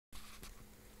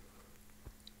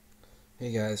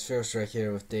Hey guys, First right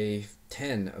here with day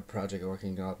 10 of Project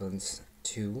Orking Goblins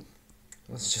 2.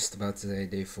 I was just about to say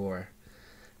day 4,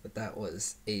 but that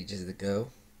was ages ago.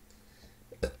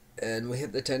 And we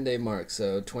hit the 10-day mark,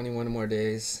 so 21 more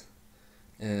days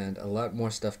and a lot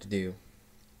more stuff to do.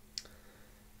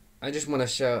 I just want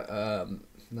to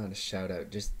not a shout out,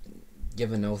 just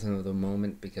give an oath of the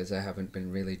moment because I haven't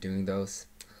been really doing those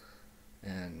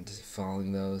and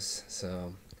following those.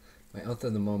 So my oath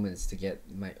of the moment is to get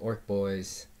my Orc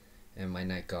Boys and my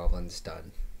Night Goblins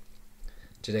done.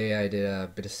 Today I did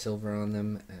a bit of silver on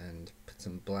them and put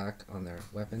some black on their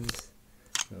weapons.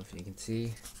 I don't know if you can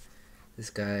see. This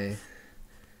guy,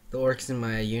 the orcs in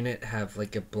my unit have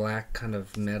like a black kind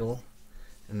of metal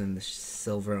and then the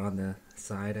silver on the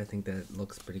side. I think that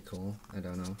looks pretty cool. I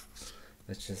don't know.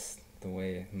 That's just the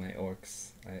way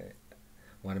I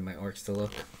wanted my orcs to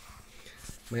look.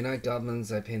 My Night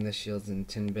Goblins, I painted the shields in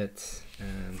 10 bits,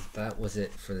 and that was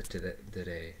it for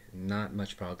today. Not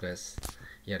much progress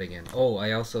yet again. Oh,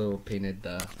 I also painted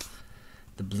the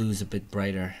blues a bit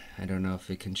brighter. I don't know if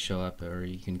it can show up or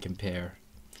you can compare,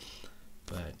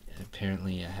 but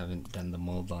apparently I haven't done the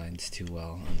mold lines too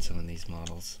well on some of these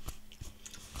models.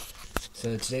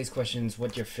 So today's question is,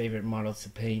 what's your favorite models to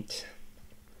paint?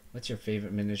 What's your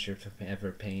favorite miniature to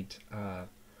ever paint?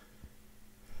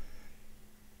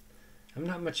 I'm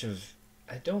not much of...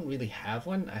 I don't really have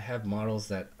one. I have models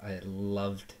that I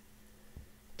loved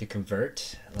to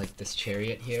convert, like this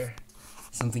chariot here.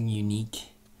 Something unique,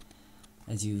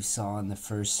 as you saw in the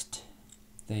first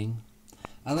thing.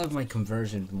 I love my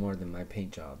conversions more than my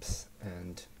paint jobs,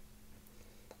 and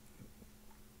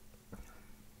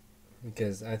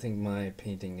because I think my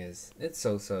painting is... it's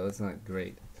so-so, it's not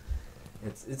great.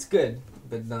 It's good,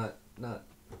 but not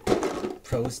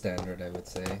pro standard, I would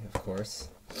say, of course.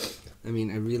 I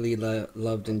mean, I really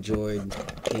enjoyed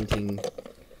painting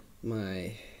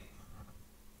my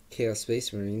Chaos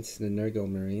Space Marines, the Nurgle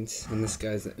Marines, and this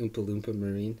guy's the Oompa Loompa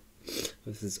Marine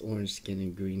with his orange skin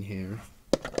and green hair.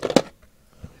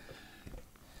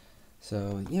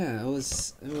 So yeah, it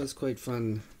was quite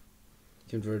fun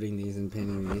converting these and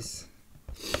painting these.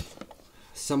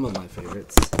 Some of my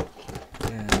favorites,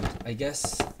 and I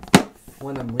guess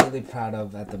one I'm really proud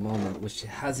of at the moment, which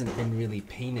hasn't been really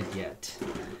painted yet,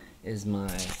 is my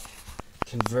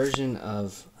conversion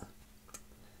of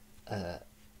a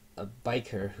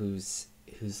biker who's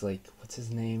like, what's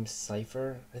his name,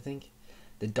 Cypher, I think,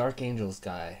 the Dark Angels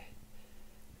guy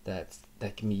that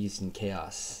can be used in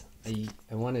Chaos.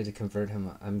 I wanted to convert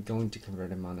him. I'm going to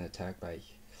convert him on an attack bike,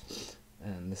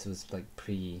 and this was like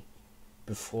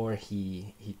before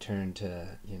he turned to,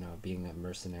 you know, being a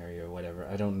mercenary or whatever.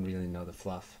 I don't really know the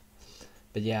fluff.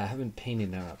 But yeah, I haven't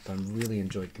painted him up, but I really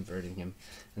enjoyed converting him.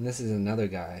 And this is another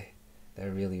guy that I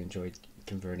really enjoyed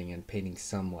converting and painting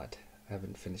somewhat. I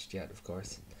haven't finished yet, of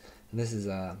course. And this is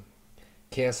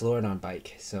Chaos Lord on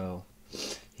bike. So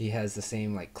he has the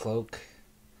same like cloak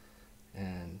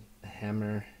and a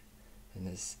hammer,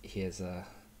 and he has a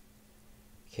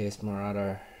Chaos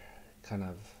Marauder kind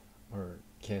of, or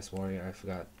Chaos Warrior, I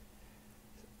forgot,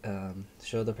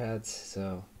 shoulder pads.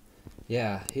 So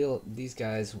yeah, these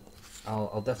guys,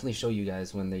 I'll definitely show you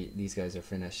guys when these guys are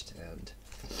finished. And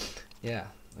yeah,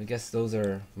 I guess those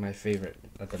are my favorite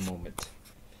at the moment.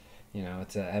 You know,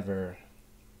 it's a ever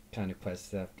kind of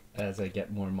quest that as I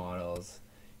get more models,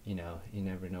 you know, you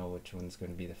never know which one's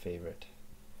going to be the favorite.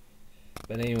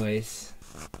 But anyways,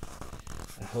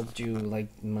 I hope you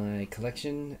liked my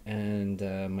collection and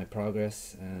my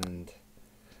progress, and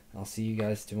I'll see you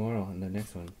guys tomorrow in the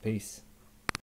next one. Peace.